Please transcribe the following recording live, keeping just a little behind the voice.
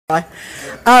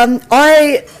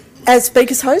As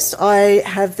speaker's host, I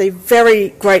have the very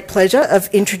great pleasure of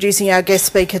introducing our guest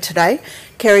speaker today,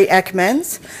 Kerrie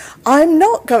Akkermans. I'm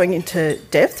not going into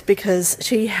depth because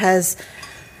she has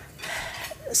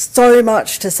so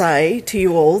much to say to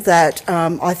you all that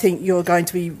I think you're going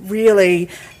to be really,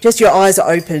 just your eyes are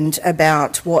opened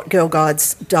about what Girl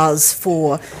Guides does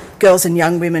for girls and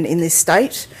young women in this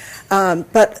state.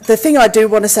 But the thing I do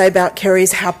want to say about Kerrie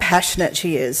is how passionate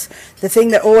she is. The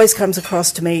thing that always comes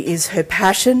across to me is her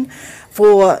passion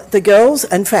for the girls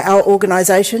and for our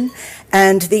organisation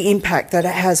and the impact that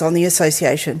it has on the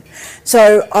association.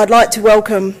 So I'd like to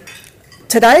welcome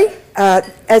today,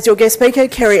 as your guest speaker,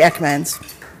 Kerrie Akkermans.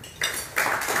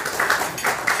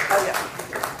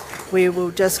 We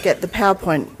will just get the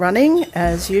PowerPoint running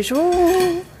as usual.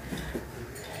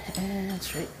 And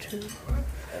straight to...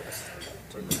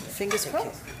 Fingers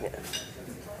crossed. Yeah.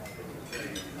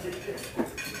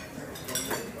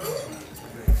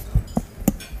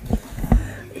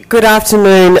 Good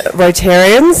afternoon,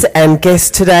 Rotarians and guests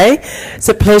today. It's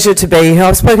a pleasure to be here.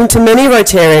 I've spoken to many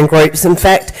Rotarian groups. In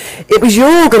fact, it was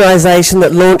your organisation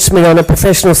that launched me on a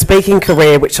professional speaking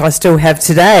career, which I still have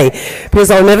today, because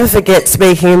I'll never forget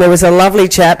speaking. And there was a lovely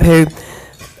chap who,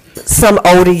 some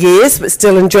older years, but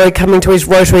still enjoyed coming to his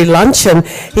Rotary lunch, and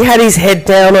he had his head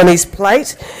down on his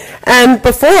plate. And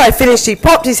before I finished, he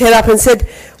popped his head up and said,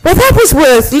 "Well, that was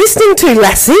worth listening to,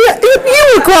 lassie.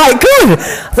 You were quite good." I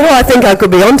thought, "Oh, I think I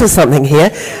could be onto something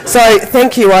here." So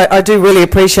thank you. I do really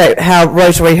appreciate how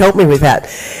Rotary helped me with that.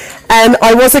 And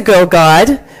I was a Girl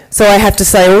Guide, so I have to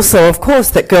say also, of course,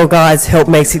 that Girl Guides helped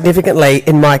me significantly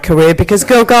in my career, because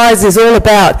Girl Guides is all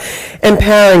about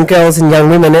empowering girls and young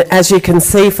women. As you can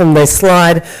see from this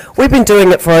slide, we've been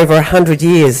doing it for over 100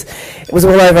 years. It was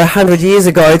well over 100 years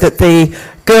ago that the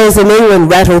girls in England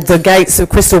rattled the gates of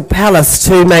Crystal Palace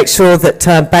to make sure that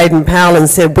Baden-Powell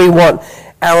said, "We want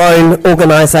our own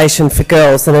organisation for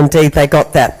girls," and indeed they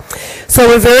got that.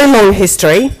 So a very long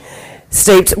history,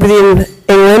 steeped within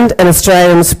England and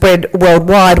Australia and spread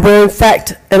worldwide, where in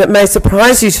fact, and it may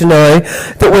surprise you to know,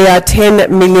 that we are 10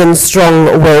 million strong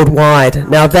worldwide.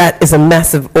 Now that is a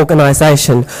massive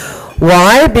organisation.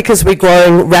 Why? Because we're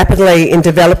growing rapidly in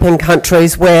developing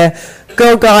countries where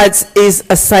Girl Guides is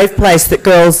a safe place that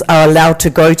girls are allowed to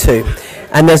go to,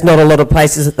 and there's not a lot of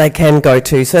places that they can go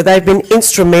to. So they've been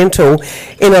instrumental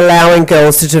in allowing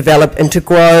girls to develop and to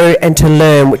grow and to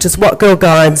learn, which is what Girl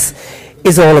Guides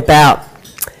is all about.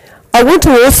 I want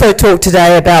to also talk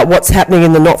today about what's happening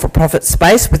in the not-for-profit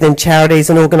space within charities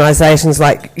and organisations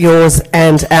like yours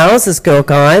and ours as Girl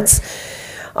Guides.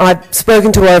 I've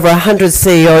spoken to over 100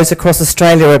 CEOs across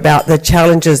Australia about the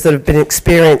challenges that have been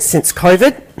experienced since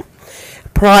COVID.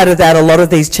 Prior to that, a lot of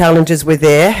these challenges were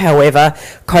there. However,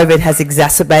 COVID has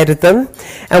exacerbated them,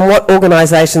 and what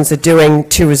organisations are doing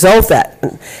to resolve that.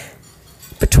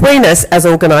 Between us as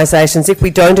organisations, if we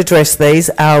don't address these,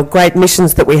 our great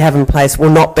missions that we have in place will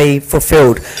not be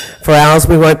fulfilled. For ours,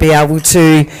 we won't be able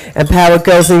to empower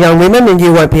girls and young women, and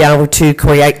you won't be able to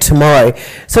create tomorrow.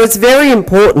 So it's very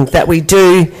important that we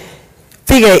do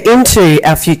figure into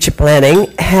our future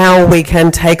planning how we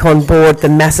can take on board the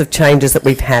massive changes that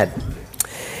we've had.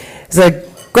 The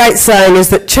great saying is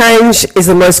that change is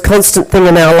the most constant thing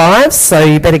in our lives, so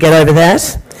you better get over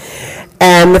that.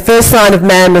 And the first sign of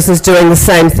madness is doing the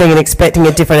same thing and expecting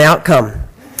a different outcome.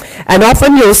 And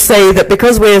often you'll see that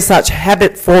because we're such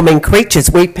habit-forming creatures,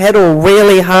 we pedal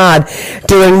really hard,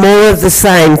 doing more of the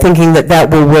same, thinking that that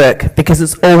will work, because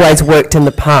it's always worked in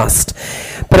the past.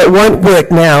 But it won't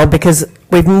work now, because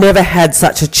we've never had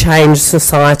such a changed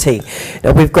society.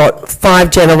 Now, we've got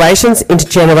 5 generations,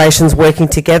 intergenerations working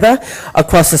together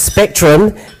across a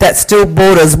spectrum that still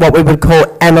borders what we would call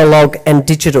analogue and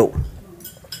digital.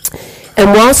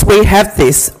 And whilst we have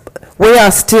this, we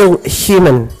are still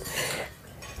human.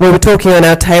 We were talking on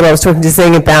our table, I was talking to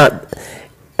Zing about,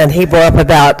 and he brought up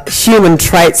about human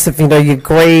traits of, your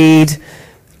greed,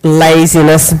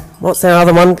 laziness. What's our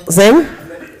other one, Zing?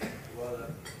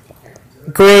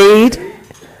 Greed,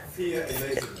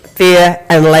 fear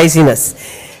and laziness.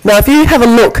 Now, if you have a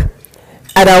look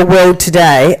at our world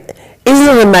today,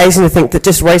 isn't it amazing to think that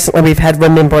just recently we've had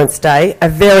Remembrance Day, a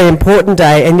very important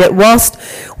day, and yet whilst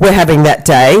we're having that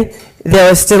day,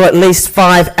 there are still at least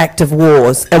 5 active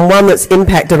wars, and one that's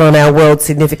impacted on our world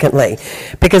significantly.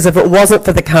 Because if it wasn't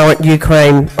for the current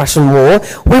Ukraine-Russian war,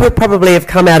 we would probably have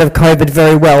come out of COVID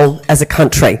very well as a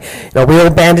country. We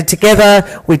all banded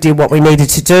together, we did what we needed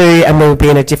to do, and we would be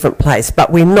in a different place.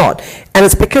 But we're not. And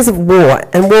it's because of war,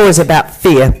 and war is about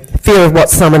fear. Fear of what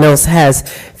someone else has,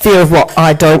 fear of what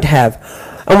I don't have.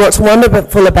 And what's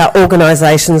wonderful about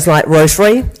organisations like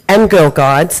Rotary and Girl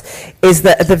Guides is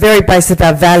that at the very base of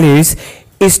our values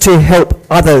is to help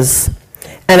others.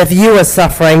 And if you are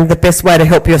suffering, the best way to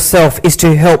help yourself is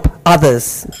to help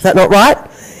others. Is that not right?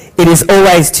 It is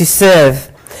always to serve.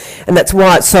 And that's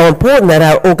why it's so important that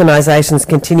our organisations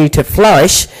continue to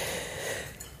flourish,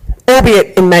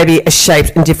 albeit in maybe a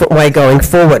shaped and different way going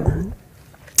forward.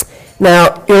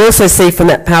 Now, you'll also see from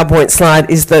that PowerPoint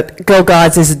slide is that Girl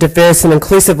Guides is a diverse and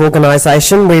inclusive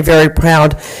organisation. We're very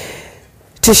proud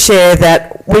to share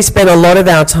that we spend a lot of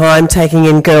our time taking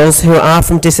in girls who are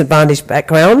from disadvantaged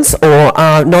backgrounds or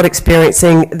are not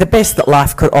experiencing the best that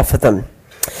life could offer them.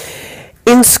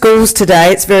 In schools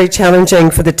today, it's very challenging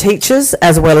for the teachers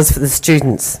as well as for the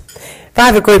students. If I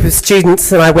have a group of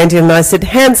students and I went in and I said,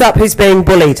 hands up who's being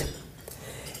bullied,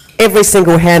 every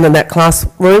single hand in that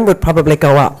classroom would probably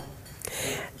go up.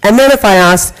 And then if I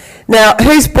asked, now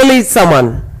who's bullied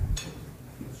someone?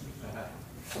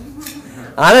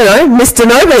 I don't know, Mr.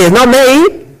 Nobody, not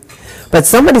me. But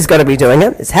somebody's got to be doing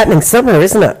it. It's happening somewhere,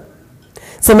 isn't it?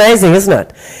 It's amazing, isn't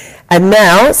it? And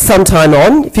now, sometime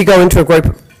on, if you go into a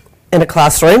group in a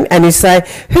classroom and you say,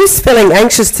 who's feeling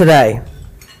anxious today?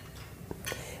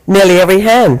 Nearly every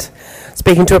hand.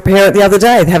 Speaking to a parent the other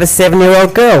day, they have a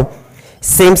 7-year-old girl.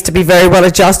 Seems to be very well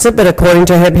adjusted, but according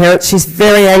to her parents, she's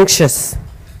very anxious.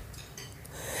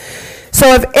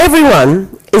 So if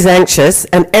everyone is anxious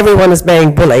and everyone is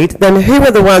being bullied, then who are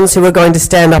the ones who are going to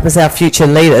stand up as our future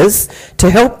leaders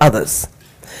to help others?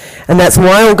 And that's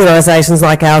why organisations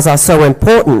like ours are so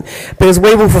important, because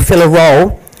we will fulfil a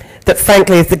role that,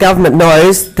 frankly, if the government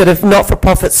knows that if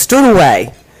not-for-profits stood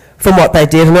away from what they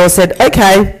did and all said,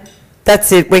 okay,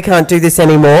 that's it, we can't do this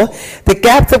anymore, the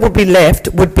gap that would be left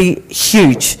would be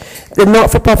huge. The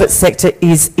not-for-profit sector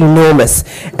is enormous,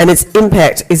 and its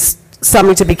impact is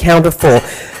something to be counted for.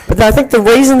 But I think the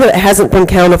reason that it hasn't been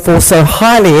counted for so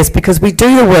highly is because we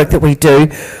do the work that we do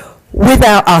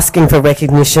without asking for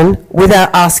recognition, without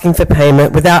asking for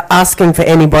payment, without asking for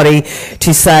anybody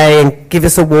to say and give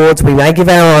us awards. We may give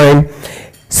our own.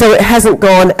 So it hasn't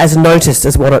gone as noticed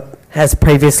as what it has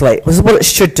previously. It was what it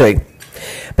should do.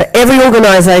 But every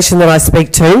organisation that I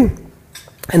speak to,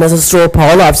 and as a straw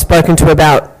poll, I've spoken to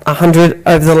about 100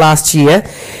 over the last year,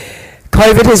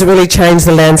 COVID has really changed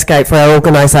the landscape for our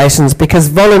organisations because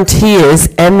volunteers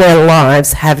and their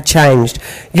lives have changed.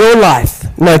 Your life,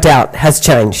 no doubt, has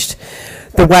changed.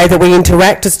 The way that we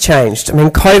interact has changed. I mean,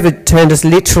 COVID turned us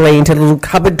literally into little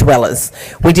cupboard dwellers.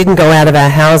 We didn't go out of our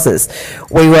houses.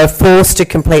 We were forced to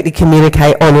completely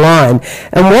communicate online.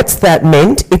 And what's that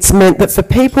meant? It's meant that for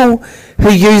people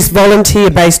who use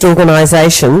volunteer-based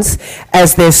organisations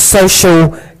as their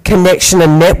social connection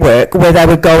and network, where they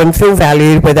would go and feel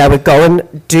valued, where they would go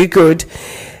and do good,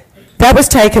 that was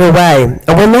taken away.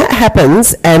 And when that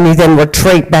happens and you then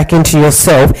retreat back into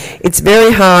yourself, it's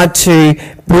very hard to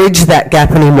bridge that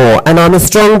gap anymore. And I'm a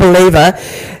strong believer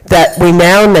that we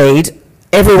now need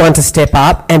everyone to step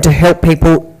up and to help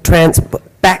people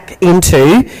back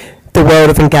into the world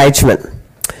of engagement.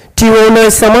 Do you all know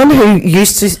someone who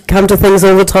used to come to things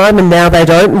all the time and now they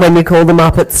don't? And when you call them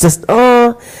up, it's just,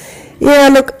 oh, yeah,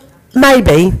 look,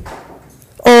 maybe,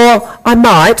 or I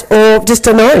might, or just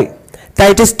a no.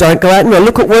 They just don't go out and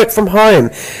look at work from home.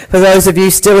 For those of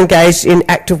you still engaged in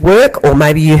active work, or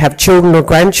maybe you have children or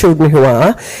grandchildren who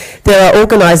are, there are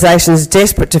organisations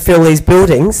desperate to fill these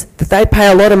buildings that they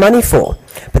pay a lot of money for,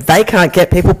 but they can't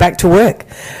get people back to work.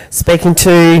 Speaking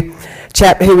to a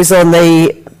chap who was on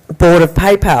the board of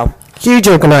PayPal, huge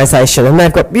organisation, and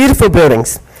they've got beautiful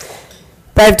buildings.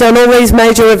 They've done all these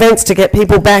major events to get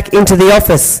people back into the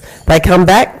office. They come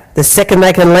back, the second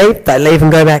they can leave, they leave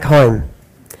and go back home.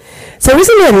 So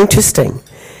isn't that interesting?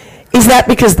 Is that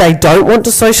because they don't want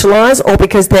to socialise, or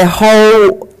because their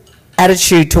whole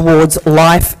attitude towards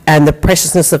life and the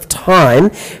preciousness of time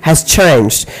has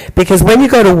changed? Because when you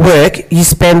go to work, you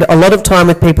spend a lot of time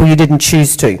with people you didn't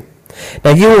choose to.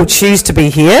 Now, you all choose to be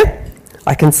here.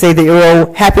 I can see that you're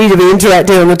all happy to be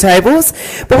interacting on the tables.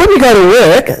 But when you go to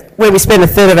work, where we spend a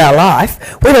third of our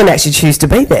life, we don't actually choose to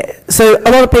be there. So a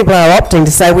lot of people are opting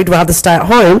to say we'd rather stay at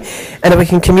home, and if we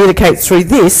can communicate through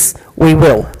this, we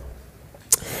will.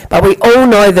 But we all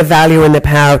know the value and the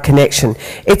power of connection.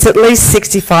 It's at least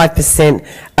 65%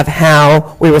 of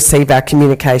how we receive our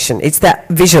communication. It's that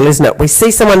visual, isn't it? We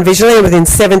see someone visually and within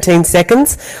 17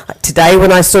 seconds. Like today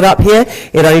when I stood up here,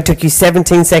 it only took you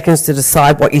 17 seconds to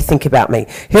decide what you think about me.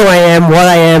 Who I am, what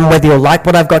I am, whether you'll like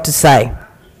what I've got to say.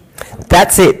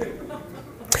 That's it.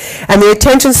 And the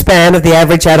attention span of the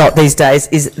average adult these days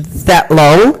is that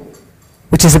long,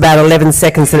 which is about 11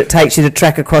 seconds that it takes you to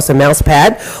track across a mouse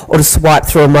pad or to swipe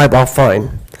through a mobile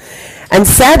phone. And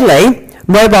sadly,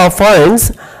 Mobile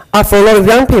phones are, for a lot of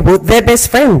young people, their best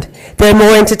friend. They're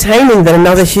more entertaining than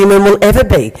another human will ever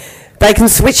be. They can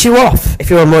switch you off if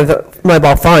you're a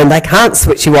mobile phone. They can't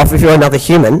switch you off if you're another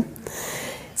human.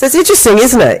 So it's interesting,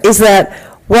 isn't it, is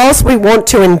that whilst we want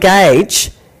to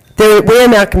engage, we are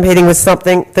now competing with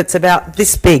something that's about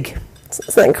this big.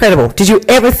 Isn't that incredible? Did you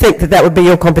ever think that that would be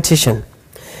your competition?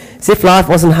 As if life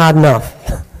wasn't hard enough.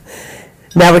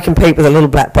 Now we compete with a little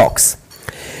black box.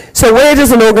 So where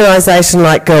does an organisation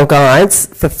like Girl Guides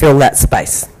fulfil that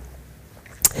space?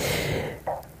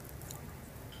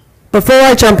 Before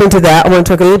I jump into that, I want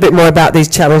to talk a little bit more about these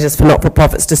challenges for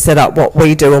not-for-profits to set up what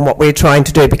we do and what we're trying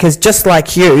to do, because just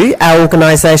like you, our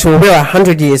organisation, we're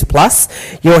 100 years plus,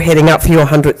 you're heading up for your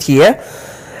 100th year.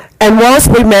 And whilst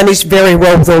we managed very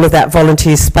well with all of that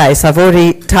volunteer space, I've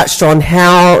already touched on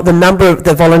how the number of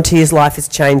the volunteers' life is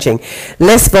changing.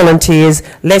 Less volunteers,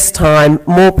 less time,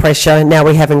 more pressure. Now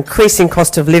we have increasing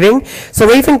cost of living.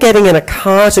 So even getting in a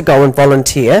car to go and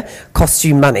volunteer costs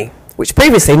you money, which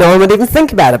previously no one would even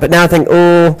think about it. But now I think,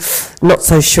 oh, not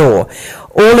so sure.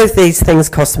 All of these things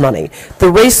cost money.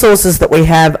 The resources that we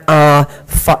have are,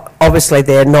 obviously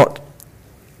they're not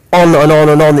on and on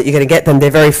and on that you're going to get them,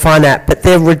 they're very finite, but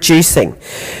they're reducing.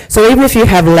 So even if you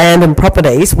have land and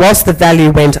properties, whilst the value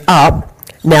went up,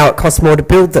 now it costs more to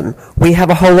build them. We have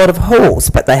a whole lot of halls,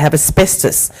 but they have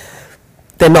asbestos.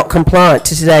 They're not compliant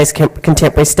to today's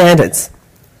contemporary standards.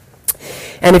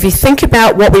 And if you think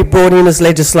about what we brought in as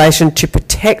legislation to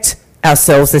protect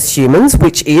ourselves as humans,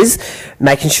 which is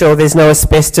making sure there's no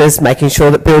asbestos, making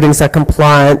sure that buildings are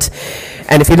compliant.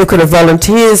 And if you look at a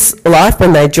volunteer's life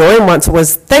when they join, once it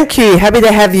was, thank you, happy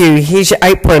to have you, here's your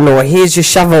apron, or here's your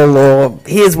shovel, or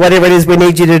here's whatever it is we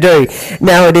need you to do.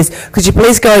 Now it is, could you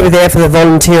please go over there for the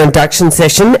volunteer induction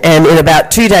session, and in about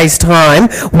 2 days' time,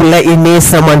 we'll let you near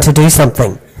someone to do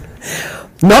something.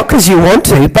 Not because you want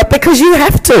to, but because you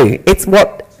have to. It's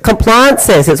what compliance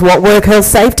says, it's what work health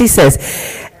safety says.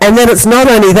 And then it's not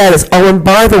only that, it's, oh, and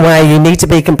by the way, you need to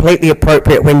be completely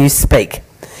appropriate when you speak,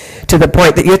 to the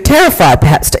point that you're terrified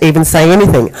perhaps to even say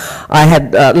anything. I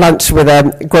had lunch with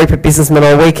a group of businessmen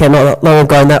all weekend not long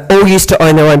ago, and they all used to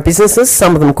own their own businesses,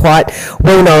 some of them quite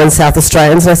well-known South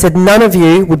Australians, and I said, none of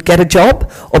you would get a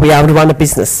job or be able to run a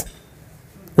business.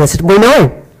 And they said, we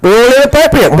know, we're all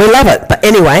inappropriate, we love it. But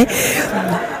anyway,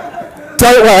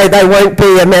 don't worry, they won't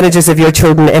be managers of your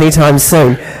children anytime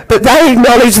soon. But they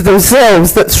acknowledge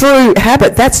themselves that through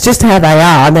habit, that's just how they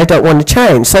are, and they don't want to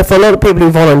change. So for a lot of people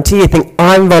who volunteer, think,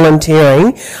 I'm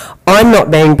volunteering, I'm not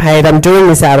being paid, I'm doing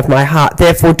this out of my heart,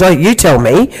 therefore don't you tell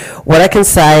me what I can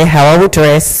say, how I will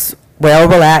dress, where I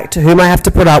will act, whom I have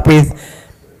to put up with.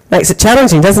 Makes it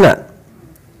challenging, doesn't it?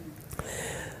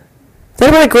 Is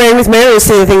anyone agreeing with me, or is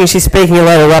she thinking she's speaking a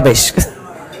load of rubbish?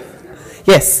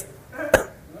 Yes.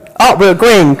 Oh, we're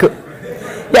agreeing.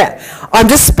 Yeah, I'm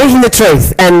just speaking the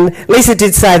truth. And Lisa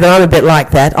did say that I'm a bit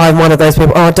like that. I'm one of those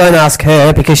people, oh, don't ask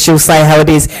her because she'll say how it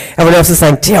is. Everyone else is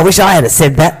saying, gee, I wish I had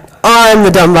said that. I'm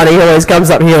the dumb bunny who always comes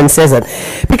up here and says it.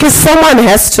 Because someone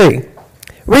has to.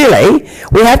 Really,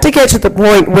 we have to get to the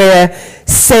point where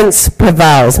sense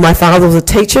prevails. My father was a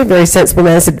teacher, very sensible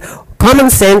man, said, common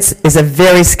sense is a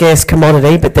very scarce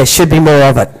commodity, but there should be more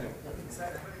of it.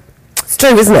 It's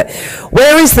true, isn't it?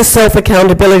 Where is the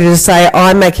self-accountability to say,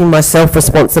 I'm making myself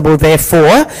responsible,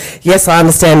 therefore, yes, I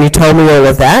understand you told me all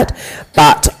of that,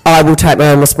 but I will take my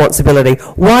own responsibility.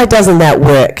 Why doesn't that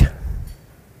work?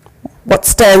 What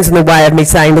stands in the way of me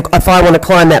saying, look, if I want to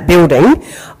climb that building,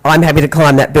 I'm happy to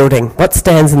climb that building? What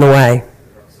stands in the way?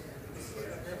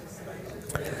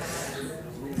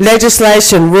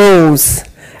 Legislation, rules.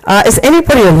 Is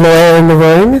anybody a lawyer in the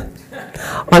room?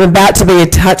 I'm about to be a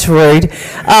touch rude.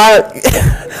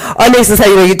 I need to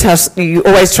say, you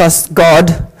always trust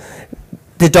God,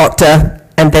 the doctor,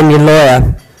 and then your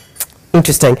lawyer.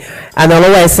 Interesting. And I'll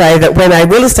always say that when a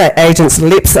real estate agent's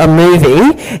lips are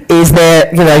moving, is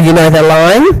there, you know their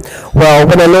line? Well,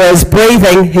 when a lawyer's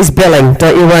breathing, he's billing.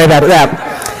 Don't you worry about that.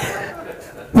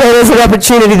 Well, there's an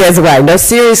opportunity, there's a way. No,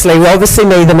 seriously, we obviously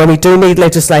need them, and we do need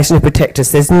legislation to protect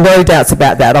us. There's no doubts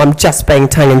about that. I'm just being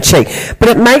tongue-in-cheek. But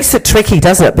it makes it tricky,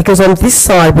 doesn't it? Because on this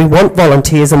side, we want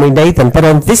volunteers and we need them. But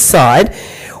on this side,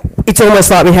 it's almost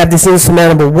like we have this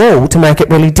insurmountable wall to make it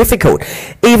really difficult.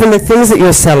 Even the things that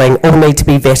you're selling all need to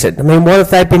be vetted. I mean, what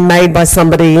if they've been made by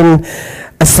somebody in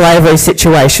a slavery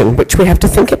situation, which we have to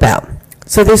think about?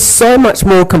 So there's so much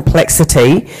more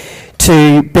complexity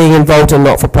to being involved in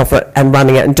not-for-profit and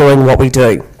running it and doing what we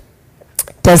do.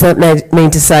 Does that mean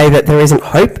to say that there isn't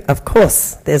hope? Of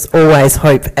course, there's always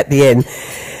hope at the end.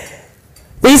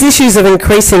 These issues of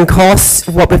increasing costs,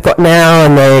 what we've got now,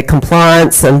 and the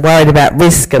compliance and worried about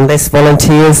risk and less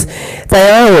volunteers, they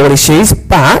are all issues,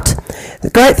 but the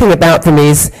great thing about them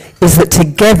is that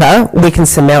together we can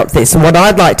surmount this. And what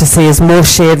I'd like to see is more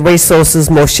shared resources,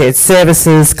 more shared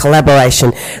services,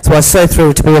 collaboration. So I'm so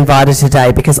thrilled to be invited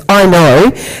today because I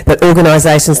know that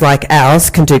organisations like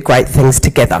ours can do great things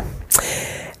together.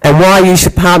 And why you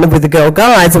should partner with the Girl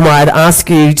Guides and why I'd ask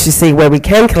you to see where we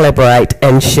can collaborate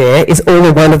and share is all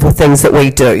the wonderful things that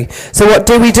we do. So what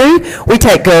do? We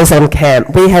take girls on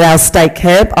camp. We had our state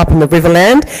camp up in the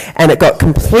Riverland and it got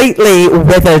completely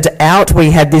weathered out.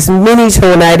 We had this mini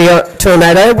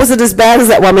tornado. Was it as bad as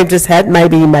that one we've just had?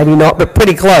 Maybe, maybe not, but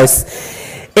pretty close.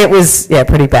 It was, yeah,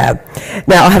 pretty bad.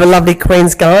 Now, I have a lovely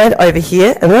Queen's Guide over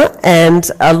here, and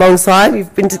alongside,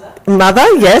 you've been to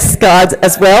Mother, yes, guides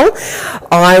as well.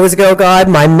 I was a Girl Guide.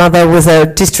 My mother was a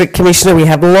district commissioner. We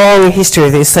have a long history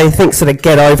of this, so you think sort of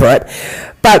get over it.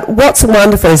 But what's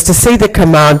wonderful is to see the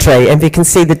camaraderie, and you can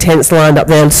see the tents lined up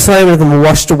there, and so many of them were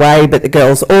washed away, but the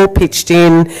girls all pitched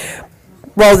in,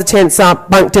 rolled the tents up,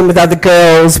 bunked in with other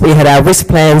girls. We had our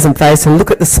wristbands in place, and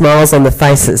look at the smiles on the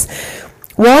faces.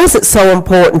 Why is it so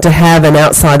important to have an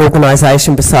outside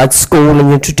organisation besides school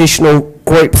and the traditional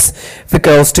groups for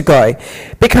girls to go?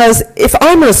 Because if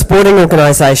I'm in a sporting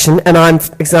organisation and I'm,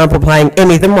 for example, playing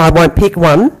any of them, I won't pick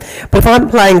one, but if I'm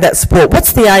playing that sport,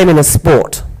 what's the aim in a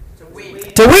sport? To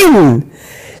win. To win.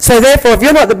 So therefore, if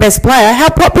you're not the best player, how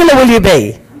popular will you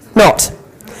be? Not.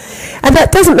 And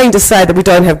that doesn't mean to say that we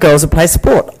don't have girls who play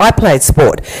sport. I played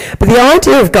sport. But the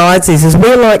idea of Guides is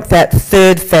we're like that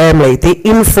third family, the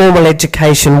informal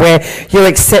education where you're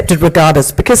accepted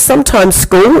regardless. Because sometimes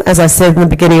school, as I said in the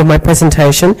beginning of my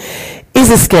presentation, is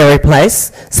a scary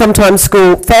place. Sometimes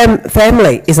school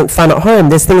family isn't fun at home.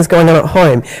 There's things going on at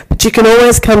home. But you can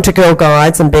always come to Girl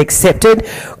Guides and be accepted,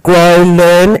 grow,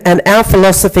 learn. And our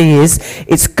philosophy is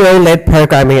it's girl-led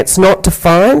programming. It's not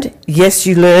defined. Yes,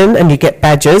 you learn and you get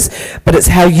badges, but it's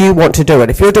how you want to do it.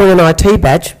 If you're doing an IT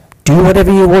badge, do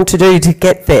whatever you want to do to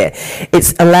get there.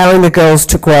 It's allowing the girls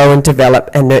to grow and develop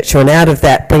and nurture, and out of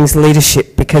that brings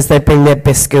leadership because they bring their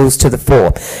best skills to the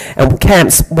fore. And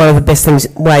camp's one of the best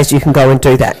ways you can go and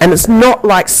do that. And it's not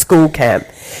like school camp,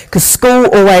 because school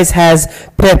always has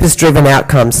purpose-driven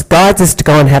outcomes. Guides us to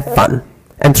go and have fun,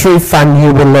 and through fun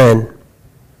you will learn.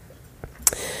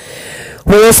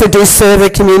 We also do serve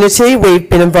the community. We've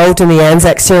been involved in the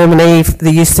Anzac ceremony,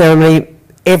 the youth ceremony,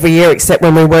 every year except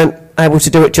when we weren't able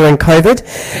to do it during COVID,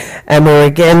 and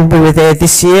we were there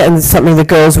this year, and it's something the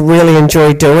girls really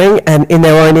enjoy doing, and in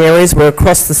their own areas. We're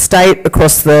across the state,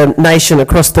 across the nation,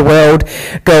 across the world.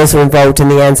 Girls are involved in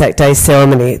the Anzac Day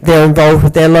ceremony. They're involved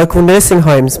with their local nursing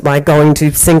homes by going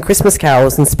to sing Christmas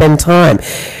carols and spend time.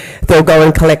 They'll go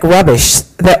and collect rubbish.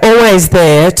 They're always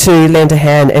there to lend a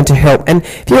hand and to help. And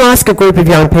if you ask a group of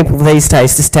young people these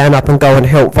days to stand up and go and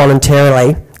help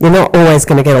voluntarily, you're not always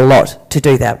going to get a lot to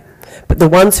do that. But the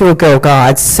ones who are Girl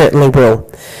Guides certainly will,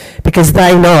 because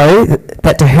they know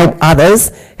that to help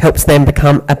others helps them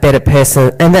become a better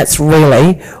person, and that's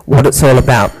really what it's all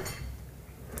about.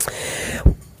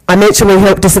 I mentioned we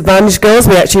help disadvantaged girls.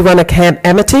 We actually run a Camp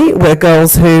Amity where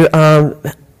girls who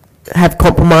have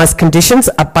compromised conditions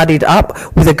are buddied up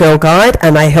with a Girl Guide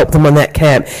and they help them on that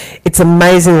camp. It's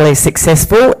amazingly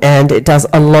successful and it does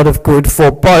a lot of good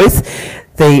for both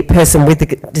the person with the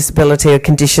disability or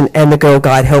condition and the Girl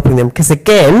Guide helping them, because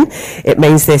again it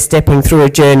means they're stepping through a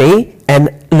journey and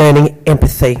learning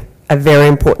empathy, a very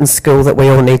important skill that we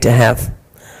all need to have.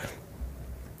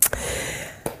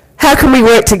 How can we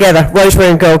work together, Rotary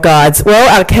and Girl Guides?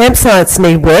 Well, our campsites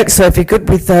need work, so if you're good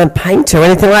with paint or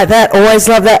anything like that, always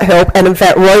love that help. And in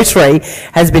fact, Rotary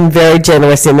has been very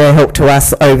generous in their help to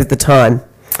us over the time.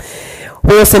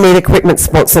 We also need equipment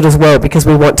sponsored as well, because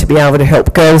we want to be able to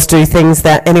help girls do things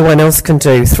that anyone else can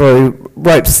do through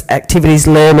ropes, activities,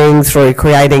 learning, through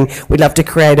creating. We'd love to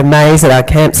create a maze at our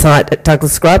campsite at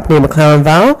Douglas Scrub near McLaren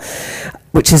Vale,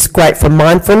 which is great for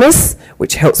mindfulness,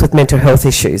 which helps with mental health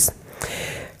issues.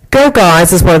 Girl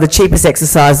Guides is one of the cheapest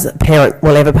exercises a parent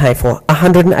will ever pay for,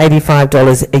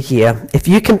 $185 a year. If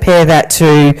you compare that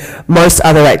to most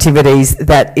other activities,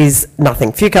 that is nothing.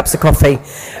 A few cups of coffee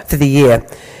for the year.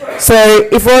 So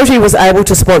if Rotary was able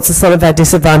to sponsor some of our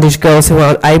disadvantaged girls who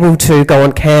aren't able to go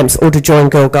on camps or to join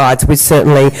Girl Guides, we'd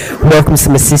certainly welcome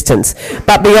some assistance.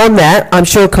 But beyond that, I'm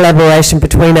sure collaboration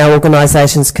between our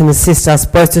organisations can assist us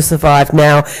both to survive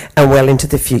now and well into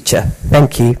the future.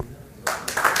 Thank you.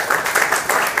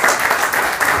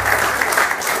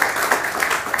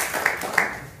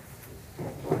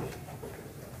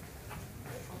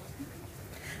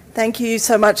 Thank you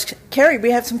so much, Kerrie.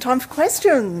 We have some time for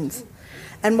questions.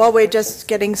 And while we're just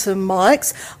getting some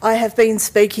mics, I have been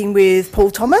speaking with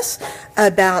Paul Thomas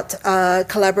about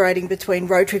collaborating between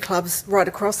Rotary clubs right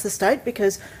across the state,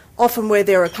 because often where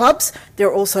there are clubs, there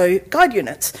are also guide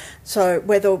units. So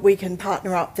whether we can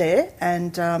partner up there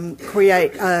and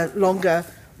create a longer,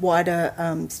 wider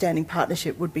standing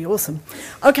partnership would be awesome.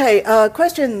 Okay,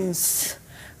 questions?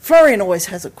 Florian always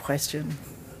has a question.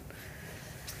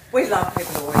 We love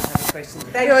people who always have a question.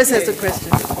 He always has a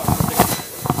question.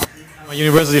 I'm a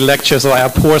university lecture, so I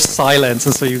have poor silence,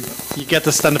 and so you get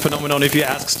the standard phenomenon. If you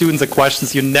ask students a question,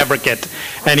 you never get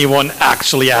anyone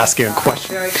actually asking a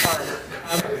question. Very kind.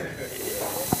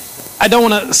 I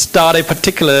don't want to start a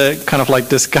particular kind of like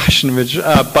discussion, which,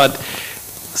 but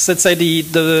let's say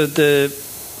the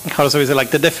how do I say,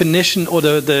 like the definition or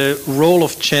the role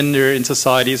of gender in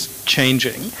society is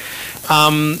changing.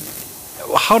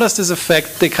 How does this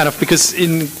affect the kind of, because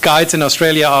in guides in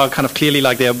Australia are kind of clearly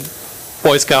like they're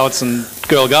Boy Scouts and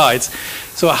Girl Guides.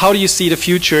 So how do you see the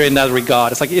future in that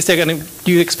regard? It's like, is there going to,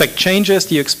 do you expect changes?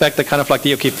 Do you expect the kind of like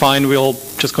the, okay, fine, we'll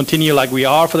just continue like we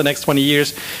are for the next 20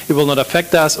 years, it will not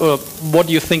affect us? Or what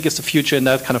do you think is the future in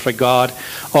that kind of regard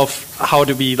of how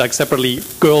to be like separately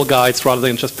Girl Guides rather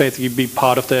than just basically be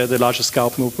part of the larger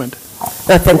Scout movement?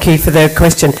 Thank you for the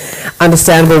question.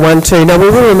 Understandable one too. Now, we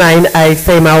will remain a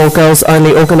female or girls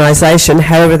only organisation.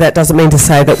 However, that doesn't mean to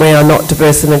say that we are not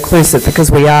diverse and inclusive, because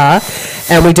we are,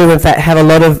 and we do in fact have a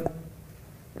lot of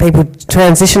people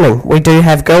transitioning. We do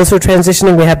have girls who are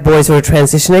transitioning, we have boys who are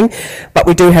transitioning, but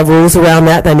we do have rules around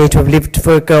that. They need to have lived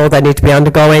for a girl, they need to be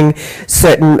undergoing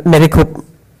certain medical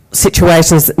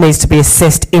situations that needs to be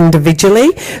assessed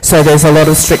individually. So there's a lot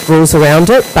of strict rules around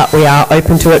it, but we are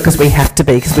open to it because we have to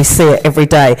be, because we see it every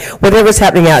day. Whatever's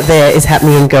happening out there is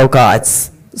happening in Girl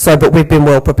Guides. So, but we've been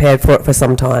well prepared for it for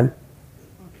some time.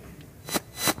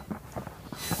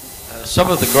 Some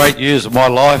of the great years of my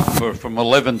life were from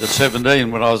 11 to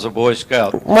 17 when I was a Boy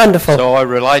Scout. Wonderful. So I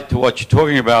relate to what you're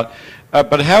talking about.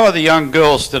 But how are the young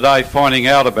girls today finding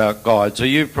out about guides? Are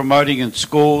you promoting in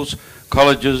schools,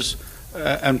 colleges,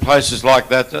 and places like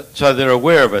that, so they're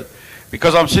aware of it?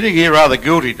 Because I'm sitting here rather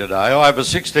guilty today. I have a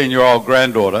 16-year-old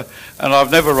granddaughter, and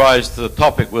I've never raised the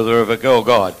topic with her of a Girl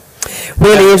Guide.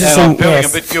 Really interesting. And I'm feeling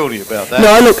yes. a bit guilty about that.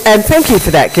 No, look, and thank you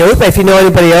for that, Gil. But if you know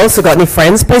anybody else or got any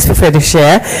friends, please feel free to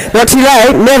share. Not too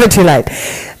late, never too late.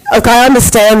 Okay, I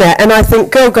understand that, and I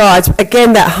think Girl Guides,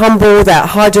 again, that humble, that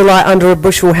hide your light under a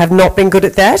bushel, have not been good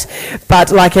at that. But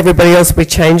like everybody else, we're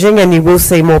changing, and you will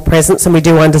see more presence, and we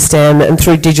do understand that, and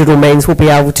through digital means we'll be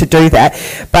able to do that.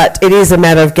 But it is a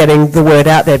matter of getting the word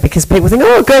out there, because people think,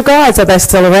 oh, Girl Guides, are they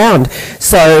still around?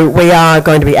 So we are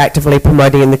going to be actively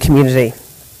promoting in the community.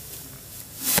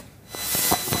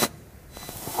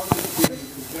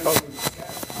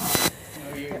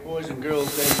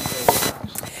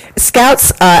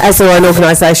 Scouts, as their own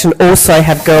organisation, also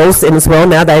have girls in as well.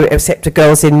 Now they accepted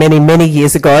girls in many, many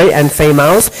years ago, and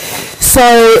females.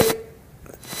 So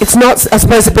it's not, I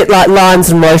suppose, a bit like Lions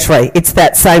and Rotary. It's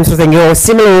that same sort of thing. You're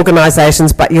similar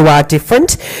organisations, but you are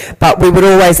different. But we would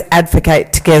always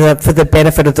advocate together for the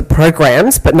benefit of the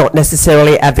programs, but not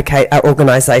necessarily advocate our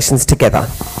organisations together.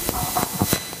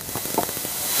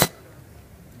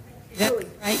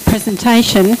 Great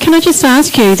presentation. Can I just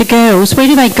ask you, the girls, where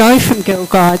do they go from Girl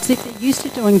Guides? If they're used to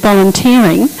doing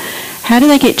volunteering, how do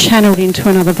they get channelled into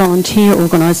another volunteer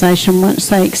organisation once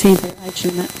they exceed their age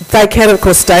limit? They can, of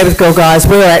course, stay with Girl Guides.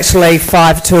 We're actually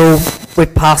 5 till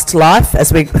we've passed life,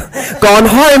 as we've gone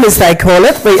home, as they call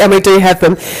it, and we do have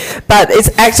them. But it's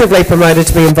actively promoted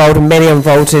to be involved, and many are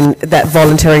involved in that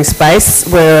volunteering space.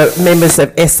 We're members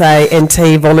of SANT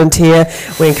Volunteer.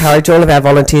 We encourage all of our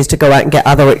volunteers to go out and get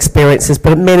other experiences,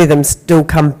 but many of them still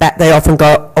come back. They often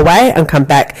go away and come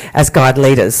back as guide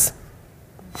leaders.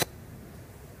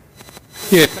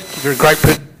 Yeah, thank you for a great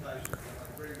presentation.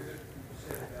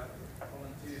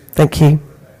 Thank you.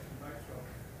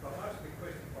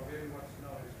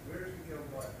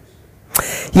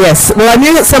 Yes, well, I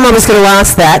knew that someone was going to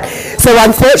ask that. So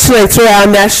unfortunately, through our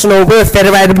national, we're a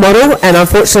federated model, and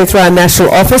unfortunately through our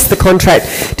national office, the contract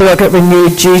did not get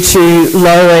renewed due to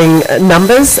lowering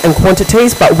numbers and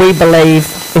quantities, but we believe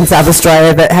in South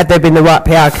Australia that had there been the right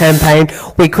PR campaign,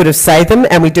 we could have saved them,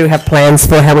 and we do have plans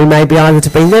for how we may be able to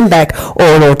bring them back,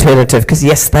 or an alternative, because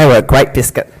yes, they were a great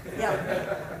biscuit.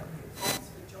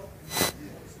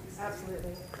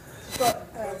 Absolutely. But,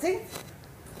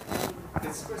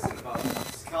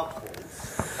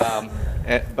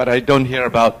 but I don't hear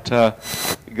about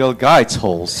Girl Guides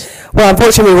halls? Well,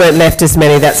 unfortunately, we weren't left as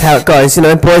many. That's how it goes. You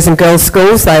know, boys and girls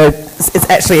schools, it's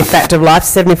actually a fact of life.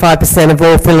 75% of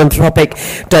all philanthropic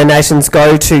donations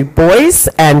go to boys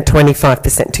and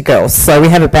 25% to girls. So we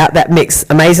have about that mix,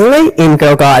 amazingly, in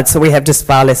Girl Guides. So we have just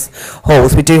far less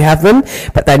halls. We do have them,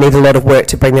 but they need a lot of work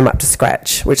to bring them up to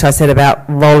scratch, which I said about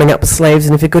rolling up the sleeves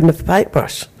and if you're good enough for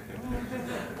paintbrush.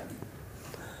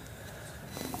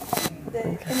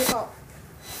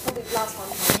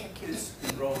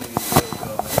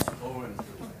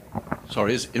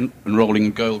 Sorry, is enrolling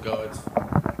in Girl Guides?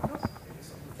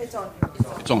 It's on.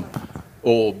 It's on.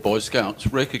 Or Boy Scouts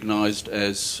recognised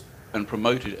as and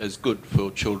promoted as good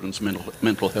for children's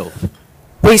mental health?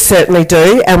 We certainly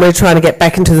do, and we're trying to get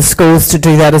back into the schools to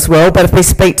do that as well. But if we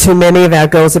speak to many of our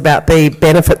girls about the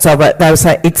benefits of it, they'll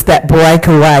say it's that break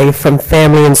away from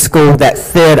family and school, that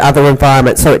third other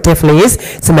environment. So it definitely is.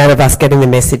 It's a matter of us getting the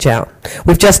message out.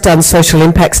 We've just done social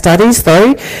impact studies,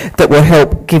 though, that will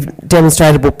help give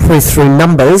demonstrable proof through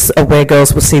numbers of where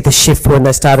girls will see the shift from when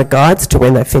they started guides to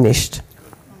when they finished.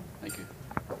 Thank you.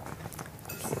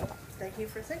 Thank you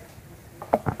for a sec.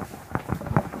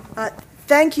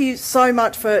 Thank you so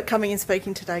much for coming and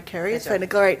speaking today, Kerrie. It's been a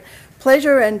great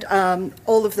pleasure, and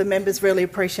all of the members really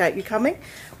appreciate you coming.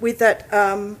 With that,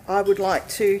 I would like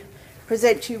to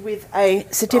present you with a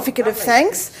certificate of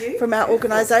thanks from our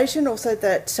organisation, also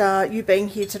that you being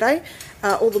here today.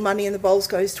 All the money in the bowls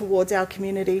goes towards our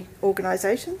community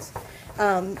organisations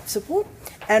support.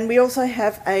 And we also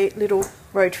have a little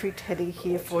Rotary teddy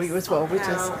here for you as well, which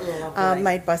is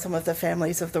made by some of the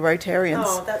families of the Rotarians.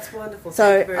 Oh, that's wonderful. So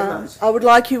Thank you very much. I would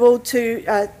like you all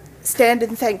to stand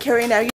and thank Kerrie now.